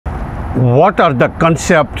what are the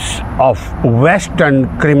concepts of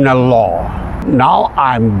Western criminal law? Now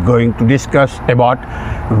I'm going to discuss about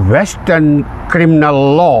Western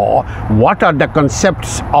criminal law. What are the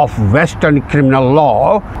concepts of Western criminal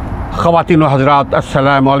law? ख़वातीन व हज़रात,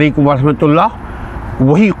 अस्सलामु अलैकुम व रहमतुल्लाह।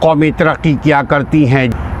 वही कौमें तरक्की किया करती हैं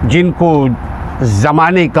जिनको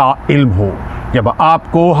ज़माने का इल्म हो। जब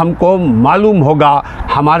आपको हमको मालूम होगा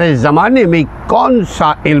हमारे ज़माने में कौन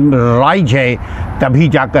सा इल्म राइज है, तभी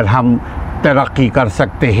जाकर हम तरक्की कर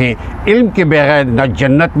सकते हैं। इल्म के बगैर न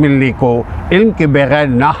जन्नत मिलने को, इल्म के बगैर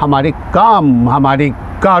ना हमारे काम, हमारे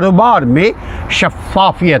कारोबार में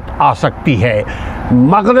शफ़ाफियत आ सकती है।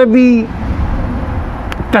 मग़रबी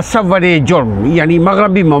तसव्वुर जुर्म यानी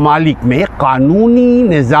मग़रबी ममालिक में क़ानूनी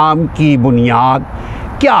निज़ाम की बुनियाद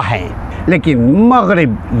क्या है, लेकिन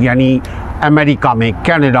मग़रब यानी अमेरिका में,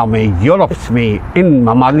 कनाडा में, यूरोप में, इन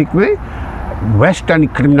ममालिक में वेस्टर्न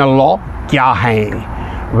क्रिमिनल लॉ क्या है।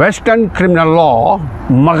 वेस्टर्न क्रिमिनल लॉ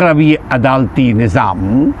मग़रबी अदालती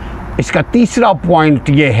निज़ाम, इसका तीसरा पॉइंट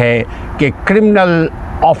ये है कि criminal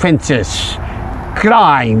offences,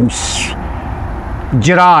 crimes,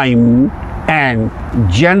 जराइम and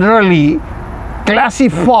generally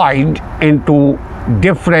classified into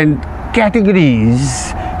different categories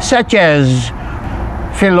such as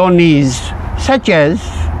felonies, such as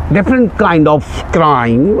different kind of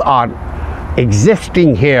crime are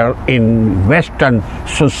existing here in Western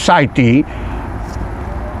society,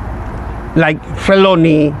 like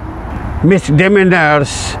felony,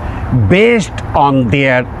 misdemeanors based on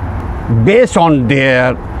their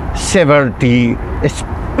severity.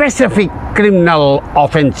 Specific criminal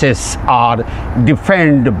offences are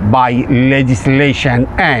defined by legislation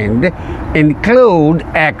and include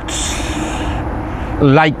acts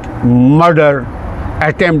like murder,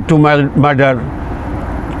 attempt to murder,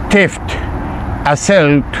 theft,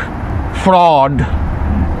 assault, fraud,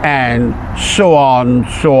 and so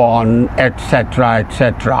on, etc.,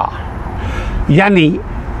 etc. यानी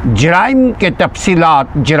जराइम के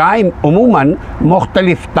तफसीलात, जराइम उमूमन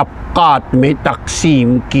मुख्तलिफ तबक़ात में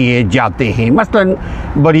तक़सीम किए जाते हैं। मसलन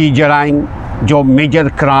बड़ी जराइम जो मेजर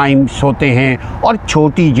क्राइम्स होते हैं और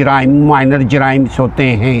छोटी जराइम माइनर जराइम्स होते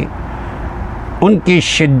हैं, उनकी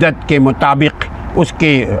शिद्दत के मुताबिक,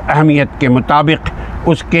 उसके अहमियत के मुताबिक,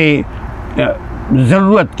 उसके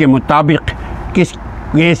ज़रूरत के मुताबिक, किस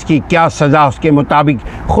केस की क्या सज़ा, उसके मुताबिक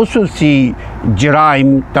खुसूसी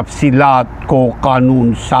जराइम तफसीलात को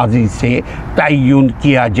कानून साजी से तय्युन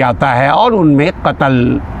किया जाता है और उनमें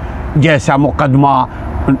कत्ल जैसा मुकदमा,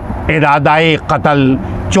 इरादाए कत्ल,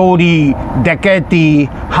 चोरी, डकैती,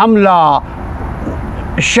 हमला,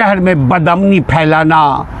 शहर में बदअमनी फैलाना,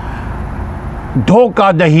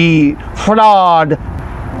 धोखाधड़ी, फ्रॉड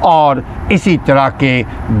और इसी तरह के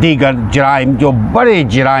दीगर जराइम जो बड़े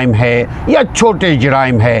जराइम है या छोटे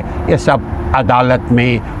जराइम है, ये सब अदालत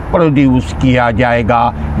में प्रोड्यूस किया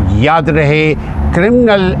जाएगा। याद रहे,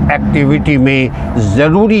 क्रिमिनल एक्टिविटी में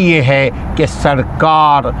ज़रूरी ये है कि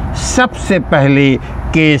सरकार सबसे पहले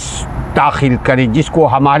केस दाखिल करे, जिसको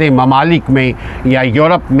हमारे ममालिक में या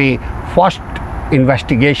यूरोप में फर्स्ट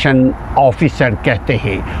इन्वेस्टिगेशन ऑफिसर कहते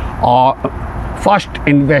हैं और फर्स्ट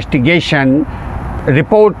इन्वेस्टिगेशन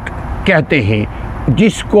रिपोर्ट कहते हैं,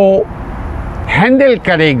 जिसको हैंडल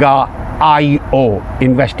करेगा आईओ,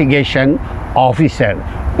 इन्वेस्टिगेशन ऑफिसर।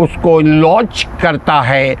 उसको लॉन्च करता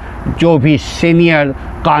है जो भी सीनियर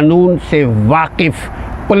कानून से वाकिफ़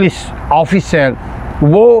पुलिस ऑफिसर,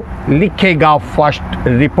 वो लिखेगा फर्स्ट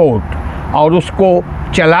रिपोर्ट और उसको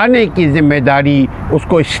चलाने की ज़िम्मेदारी,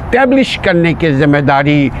 उसको इस्टेब्लिश करने की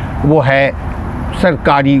ज़िम्मेदारी वो है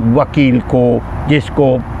सरकारी वकील को, जिसको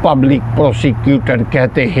पब्लिक प्रोसिक्यूटर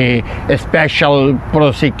कहते हैं, स्पेशल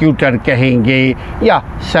प्रोसिक्यूटर कहेंगे या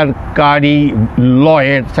सरकारी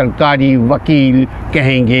लॉयर, सरकारी वकील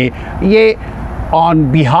कहेंगे। ये on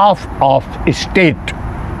behalf of state,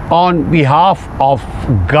 on behalf of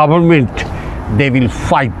government, they will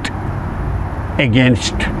fight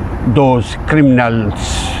against those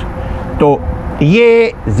criminals. तो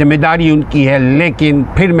ये ज़िम्मेदारी उनकी है। लेकिन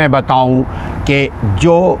फिर मैं बताऊं कि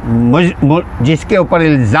जो जिसके ऊपर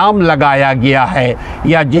इल्ज़ाम लगाया गया है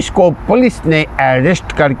या जिसको पुलिस ने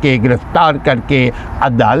अरेस्ट करके, गिरफ़्तार करके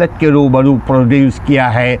अदालत के रूबरू प्रोड्यूस किया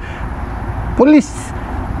है, पुलिस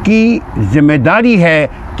की ज़िम्मेदारी है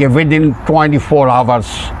कि विद इन 24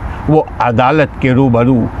 आवर्स वो अदालत के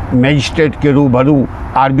रूबरू, मजिस्ट्रेट के रूबरू,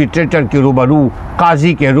 आर्बिट्रेटर के रूबरू,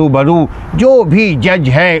 काजी के रूबरू, जो भी जज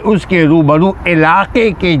है उसके रूबरू, इलाके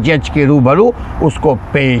के जज के रूबरू उसको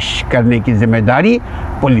पेश करने की ज़िम्मेदारी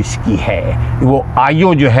पुलिस की है। वो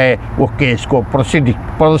आईओ जो है वो केस को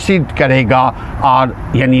प्रोसीड करेगा और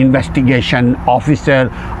यानी इन्वेस्टिगेशन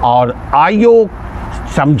ऑफिसर, और आईओ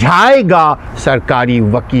समझाएगा सरकारी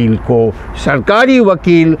वकील को। सरकारी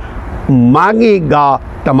वकील मांगेगा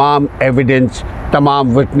तमाम एविडेंस, तमाम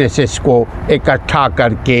विटनेसेस को इकट्ठा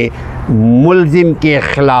करके मुल्ज़िम के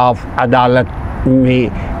ख़िलाफ़ अदालत में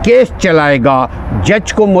केस चलाएगा,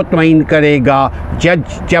 जज को मुतमईन करेगा। जज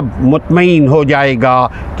जब मुतमईन हो जाएगा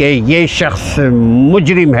कि ये शख्स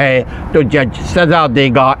मुजरिम है तो जज सज़ा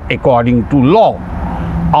देगा अकॉर्डिंग टू लॉ।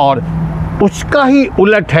 और उसका ही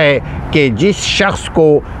उलट है कि जिस शख्स को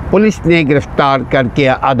पुलिस ने गिरफ़्तार करके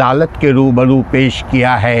अदालत के रूबरू पेश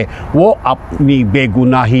किया है वो अपनी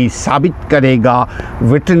बेगुनाही साबित करेगा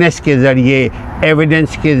विटनेस के ज़रिए,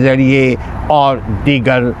 एविडेंस के ज़रिए और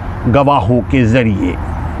दीगर गवाहों के ज़रिए।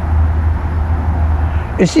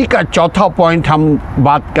 इसी का चौथा पॉइंट हम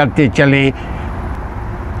बात करते चलें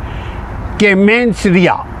कि मेंस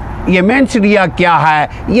रिया। ये मेंस रिया क्या है?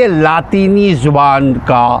 ये लातीनी ज़ुबान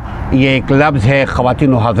का ये एक लफ्ज़ है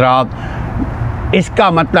ख़वातीन व हज़रात। इसका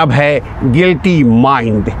मतलब है गिल्टी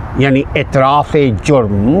माइंड, यानी एतराफ़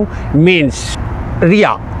जुर्म। मेंस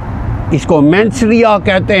रिया, इसको मेंस रिया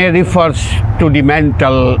कहते हैं। रिफ़र्स टू द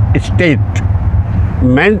मेंटल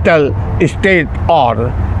स्टेट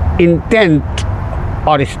और इंटेंट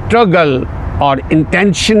और struggle or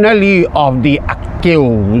intentionally of the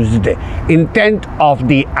accused, intent of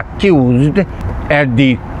the accused at the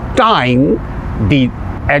time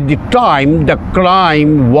the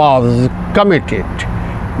crime was committed.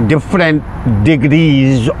 Different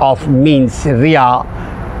degrees of means ria.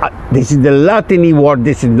 This is the Latin word,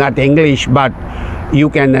 this is not English, but you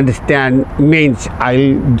can understand means.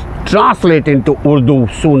 I'll translate into Urdu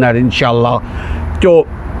sooner inshallah. So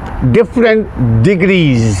different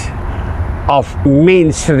degrees of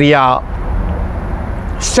means ria,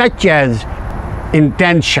 such as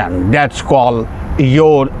intention, that's called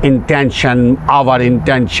your intention, our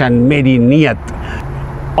intention, मेरी नियत,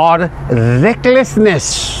 और recklessness,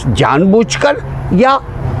 जानबूझकर या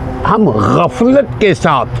हम गफलत के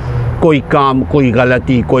साथ कोई काम, कोई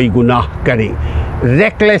गलती, कोई गुनाह करें।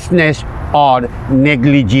 recklessness और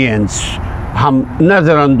negligence हम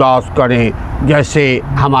नज़रअंदाज करें। जैसे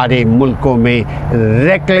हमारे मुल्कों में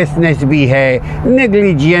रेकलेसनेस भी है,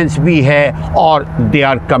 नेग्लिजेंस भी है, और they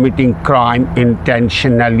are committing crime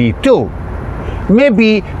intentionally to, may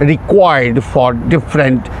be required for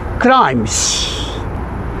different crimes.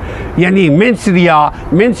 यानी मेंस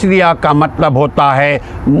रिया का मतलब होता है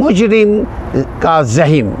मुजरिम का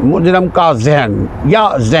जहन या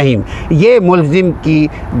जहन। ये मुल्ज़िम की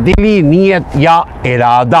दिली नीयत या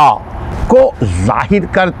इरादा को जाहिर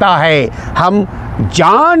करता है। हम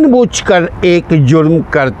जानबूझकर एक जुर्म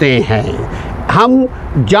करते हैं, हम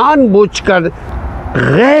जानबूझकर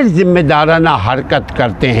गैर जिम्मेदाराना हरकत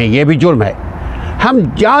करते हैं, ये भी जुर्म है। हम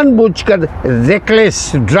जानबूझकर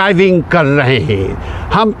रेकलेस ड्राइविंग कर रहे हैं,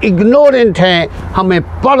 हम इग्नोरेंट हैं, हमें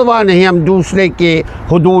परवाह नहीं, हम दूसरे के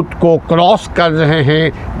हुदूद को क्रॉस कर रहे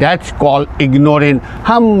हैं, दैट्स कॉल्ड इग्नोरेंट।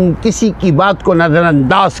 हम किसी की बात को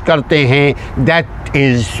नज़रअंदाज करते हैं, that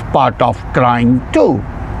is part of crime to.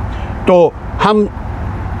 तो हम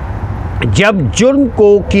जब जुर्म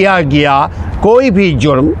को किया गया, कोई भी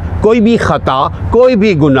जुर्म, कोई भी ख़ता, कोई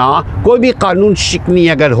भी गुनाह, कोई भी कानून शिकनी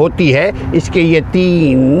अगर होती है, इसके ये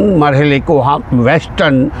 3 मरहले को हम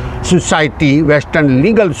western society, western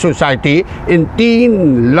legal society in 3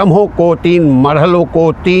 लम्हों को, 3 मरहलों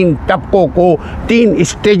को, 3 तबकों को, 3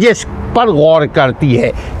 स्टेजेस पर गौर करती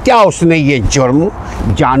है। क्या उसने ये जुर्म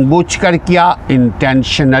जानबूझकर किया,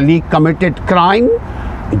 इंटेंशनली कमिटेड क्राइम,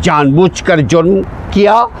 जानबूझकर जुर्म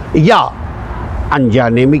किया या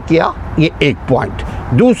अनजाने में किया, ये एक पॉइंट।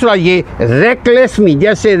 दूसरा ये रेकलेसनी,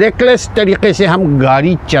 जैसे रेकलेस तरीके से हम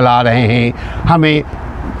गाड़ी चला रहे हैं,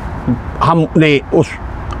 हमने उस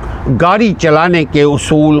गाड़ी चलाने के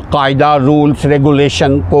उसूल, कायदा, रूल्स,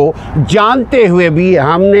 रेगुलेशन को जानते हुए भी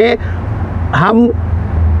हम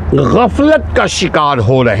गफलत का शिकार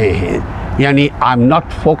हो रहे हैं, यानी I am not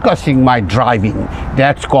focusing my driving,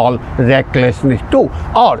 that's called recklessness to.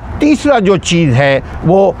 और तीसरा जो चीज़ है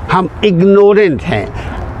वो हम इग्नोरेंट हैं,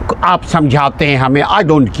 आप समझाते हैं हमें, आई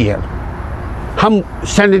डोंट केयर, हम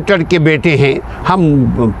सेनेटर के बेटे हैं,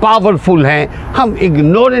 हम पावरफुल हैं, हम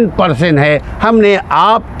इग्नोरेंट पर्सन है, हमने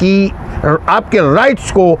आपके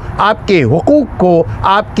राइट्स को, आपके हुकूक को,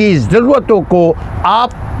 आपकी ज़रूरतों को,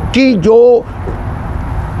 आपकी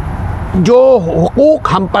जो हुकूक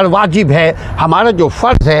हम पर वाजिब है, हमारा जो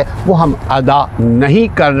फ़र्ज़ है वो हम अदा नहीं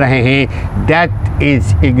कर रहे हैं, दैट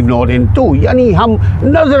इज़ इग्नोरेंट टू। यानी हम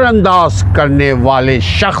नज़रअंदाज करने वाले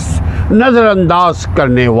शख्स, नज़रअंदाज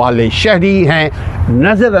करने वाले शहरी हैं।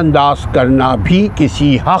 नज़रअंदाज करना भी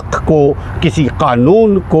किसी हक़ को, किसी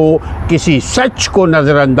कानून को, किसी सच को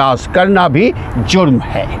नज़रअंदाज करना भी जुर्म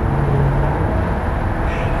है।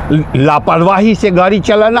 लापरवाही से गाड़ी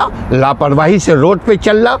चलाना, लापरवाही से रोड पे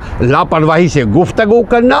चलना, लापरवाही से गुफ्तगू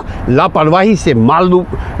करना, लापरवाही से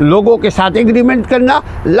लोगों के साथ एग्रीमेंट करना,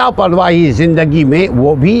 लापरवाही ज़िंदगी में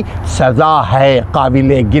वो भी सज़ा है,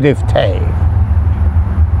 काबिल गिरफ्त है।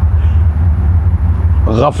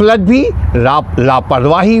 गफलत भी,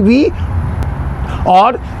 लापरवाही भी,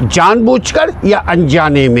 और जानबूझकर या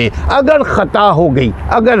अनजाने में अगर ख़ता हो गई,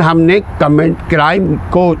 अगर हमने क्राइम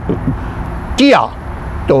को किया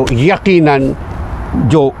तो यकीनन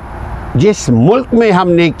जिस मुल्क में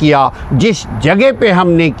हमने किया, जिस जगह पे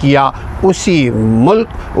हमने किया, उसी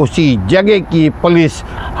मुल्क, उसी जगह की पुलिस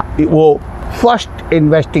वो फर्स्ट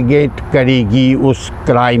इन्वेस्टिगेट करेगी उस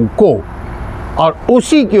क्राइम को, और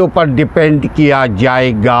उसी के ऊपर डिपेंड किया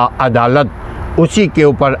जाएगा अदालत, उसी के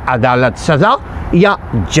ऊपर अदालत सज़ा या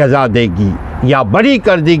जज़ा देगी, या बरी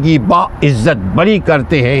कर देगी, बाइज़्ज़त बरी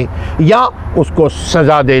करते हैं, या उसको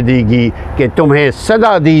सज़ा दे देगी कि तुम्हें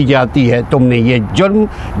सज़ा दी जाती है, तुमने ये जुर्म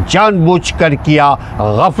जानबूझकर किया,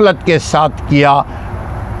 गफलत के साथ किया,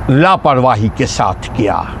 लापरवाही के साथ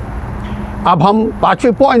किया। अब हम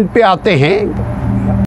 5वें पॉइंट पे आते हैं